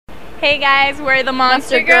Hey guys, we're the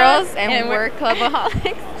Monster Girls, Girls, and we're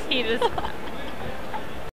ClubOholics. He just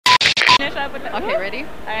finish up with the Okay, ready?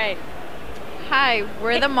 Alright. Hi,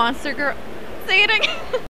 we're the Monster Girls. Say it again.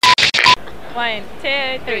 1,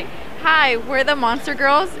 2, 3. Hi, we're the Monster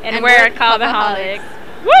Girls, And we're ClubOholics.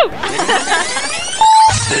 Woo!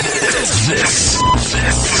 This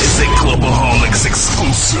is a ClubOholics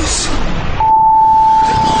exclusive.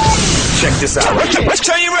 Check this out. Turn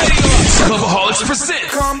your radio up. ClubOholics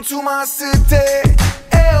presents. Come to my city,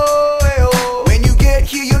 ayo, ayo. When you get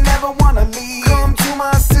here, you'll never wanna leave. Come to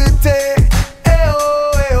my city,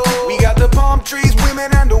 ayo, ayo. We got the palm trees,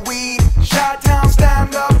 women, and the weed. Chi-Town,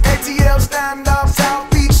 stand up. ATL, stand up. South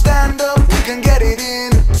Beach, stand up. We can get it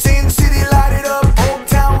in. Sin City, light it up. Old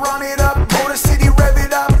Town, run it up. Motor City, rev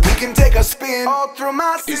it up. We can take a spin all through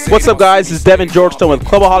my city. What's up, guys? This is Devin Georgestone with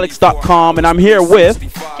ClubOholics.com, and I'm here with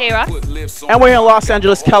J-Rock. and we're here in Los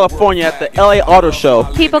Angeles, California at the LA Auto Show.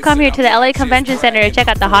 People come here to the LA Convention Center to check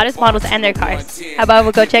out the hottest models and their cars. How about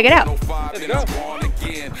we go check it out? Let's go.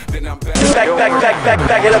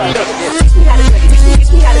 Back it up.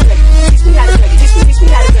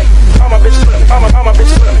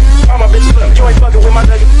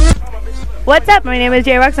 What's up? My name is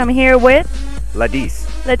J-Rock. I'm here with Ladis.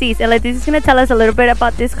 Ladis. And Ladis is going to tell us a little bit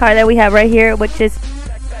about this car that we have right here, which is...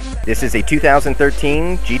 This is a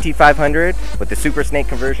 2013 GT500 with the Super Snake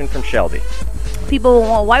conversion from Shelby.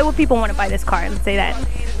 Why would people want to buy this car? Let's say that.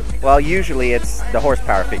 Well, usually it's the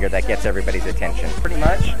horsepower figure that gets everybody's attention. Pretty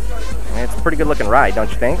much. It's a pretty good looking ride,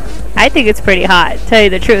 don't you think? I think it's pretty hot, to tell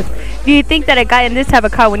you the truth. Do you think that a guy in this type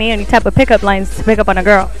of car would need any type of pickup lines to pick up on a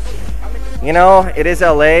girl? You know, it is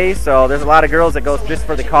LA, so there's a lot of girls that go just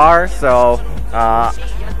for the car, so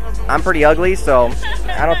I'm pretty ugly, so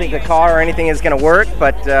I don't think the car or anything is going to work,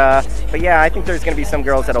 but yeah, I think there's going to be some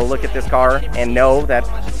girls that'll look at this car and know that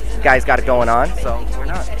the guy's got it going on, so we're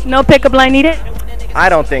not. No pickup line needed? I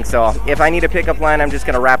don't think so. If I need a pickup line, I'm just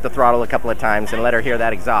going to wrap the throttle a couple of times and let her hear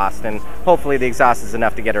that exhaust, and hopefully the exhaust is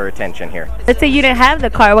enough to get her attention here. Let's say you didn't have the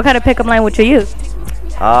car. What kind of pickup line would you use?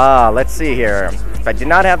 Let's see here. If I did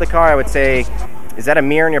not have the car, I would say, is that a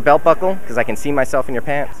mirror in your belt buckle? Because I can see myself in your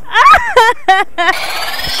pants.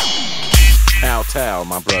 Towel,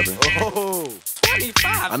 my brother. Oh,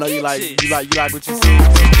 25. I know you like what you see.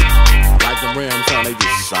 Like the rims, how they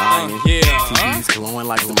just shining. TV's glowing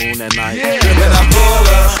like the moon at night.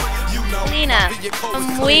 Lena,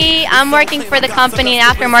 I'm working for the company, an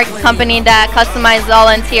aftermarket company that customizes all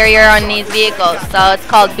interior on these vehicles. So it's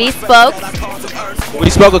called Bespoke.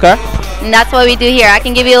 Bespoke, okay? And that's what we do here. I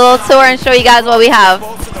can give you a little tour and show you guys what we have.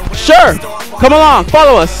 Sure. Come along.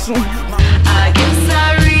 Follow us.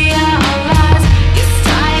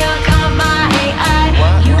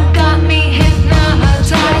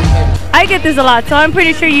 I get this a lot, so I'm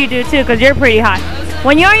pretty sure you do too, because you're pretty hot.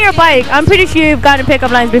 When you're on your bike, I'm pretty sure you've gotten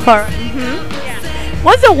pickup lines before. Yeah.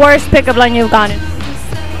 What's the worst pickup line you've gotten? Can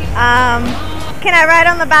I ride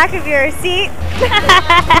on the back of your seat?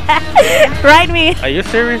 Ride me. Are you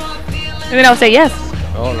serious? And then I'll say yes.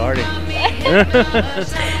 Oh, Lordy.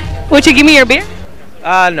 Would you give me your beer?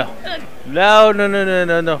 No. No.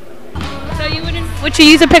 So you wouldn't? Would you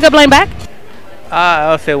use a pickup line back?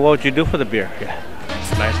 I'll say, what would you do for the beer? Yeah.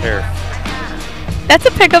 Nice hair. That's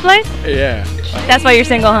a pickup line? Yeah. That's why you're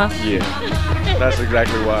single, huh? Yeah. That's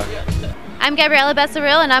exactly why. I'm Gabriella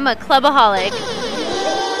Besseril, and I'm a ClubOholic.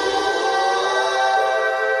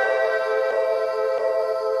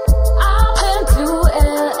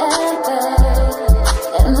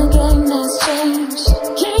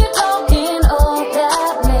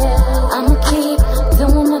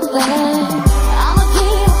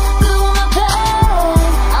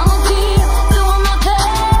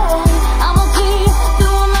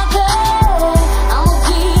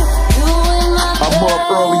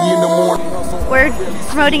 We're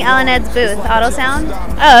promoting Ellen Ed's booth, Auto Sound.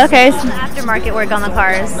 Oh, okay. Aftermarket work on the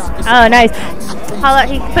cars. Oh, nice.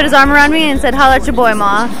 He put his arm around me and said, "Holla at your boy,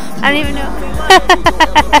 Ma." I didn't even know who he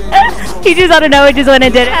was. He just, I don't know, he just went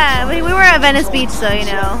and did it. Yeah, but we were at Venice Beach, so you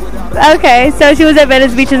know. Okay, so she was at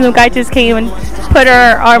Venice Beach and some guy just came and put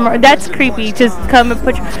her arm. That's creepy. Just come and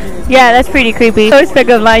put your... Yeah, that's pretty creepy. Worst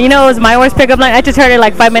pickup line. You know, it was my worst pickup line. I just heard it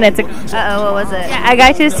like 5 minutes ago. Uh-oh, what was it? Yeah, a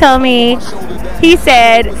guy just told me, he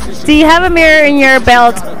said, "Do you have a mirror in your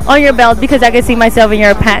belt, on your belt, because I can see myself in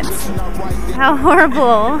your pants?" How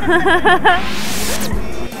horrible.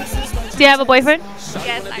 Do you have a boyfriend?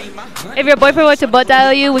 Yes, If your boyfriend were to butt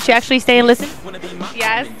dial you, would you actually stay and listen?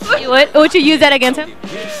 yes. You would? Would you use that against him?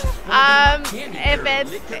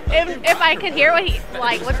 If I could hear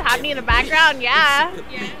what's happening in the background, yeah.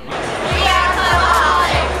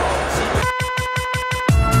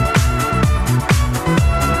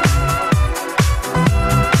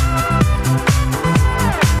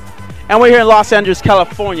 And we're here in Los Angeles,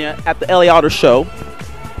 California at the LA Auto Show.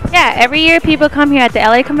 Yeah, every year people come here at the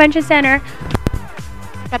LA Convention Center.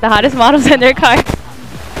 Got the hottest models in their car.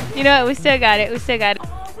 You know what? We still got it. We still got it.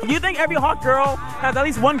 Do you think every hot girl has at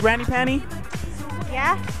least one granny panty?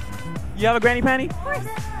 Yeah? You have a granny panty? Of course.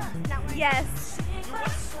 No. Yes.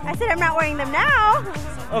 I said I'm not wearing them now.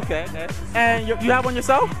 Okay. And you have one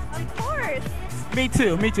yourself? Of course. Me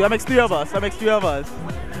too. That makes 3 of us.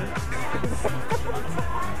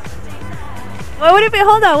 What would it be?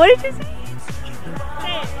 Hold on. What did you say?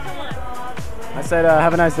 I said,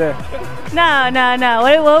 have a nice day. No.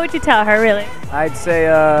 What would you tell her, really? I'd say,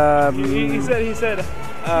 He said,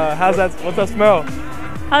 what's that smell?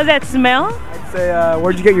 How's that smell? I'd say,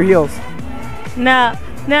 where'd you get your heels? No.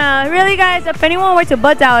 Really, guys, if anyone were to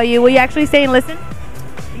butt dial you, will you actually stay and listen?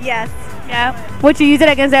 Yes. Yeah. Would you use it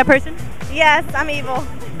against that person? Yes, I'm evil.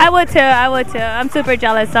 I would too. I'm super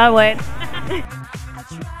jealous, so I would.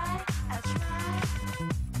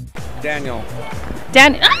 Daniel.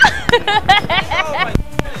 And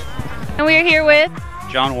we are here with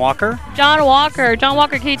John Walker. John Walker,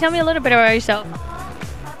 can you tell me a little bit about yourself?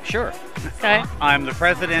 Sure. Okay. I'm the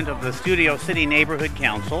president of the Studio City Neighborhood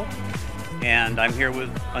Council, and I'm here with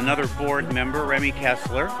another board member, Remy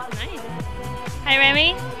Kessler. Nice. Hi,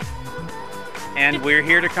 Remy. And we're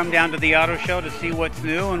here to come down to the auto show to see what's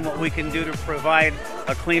new and what we can do to provide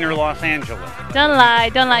a cleaner Los Angeles. Don't lie.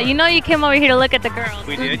 You know you came over here to look at the girls.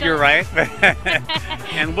 We did, you're right.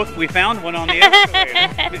 And look, we found one on the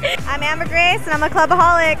escalator. I'm Amber Grace, and I'm a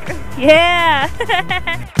clubaholic. Yeah.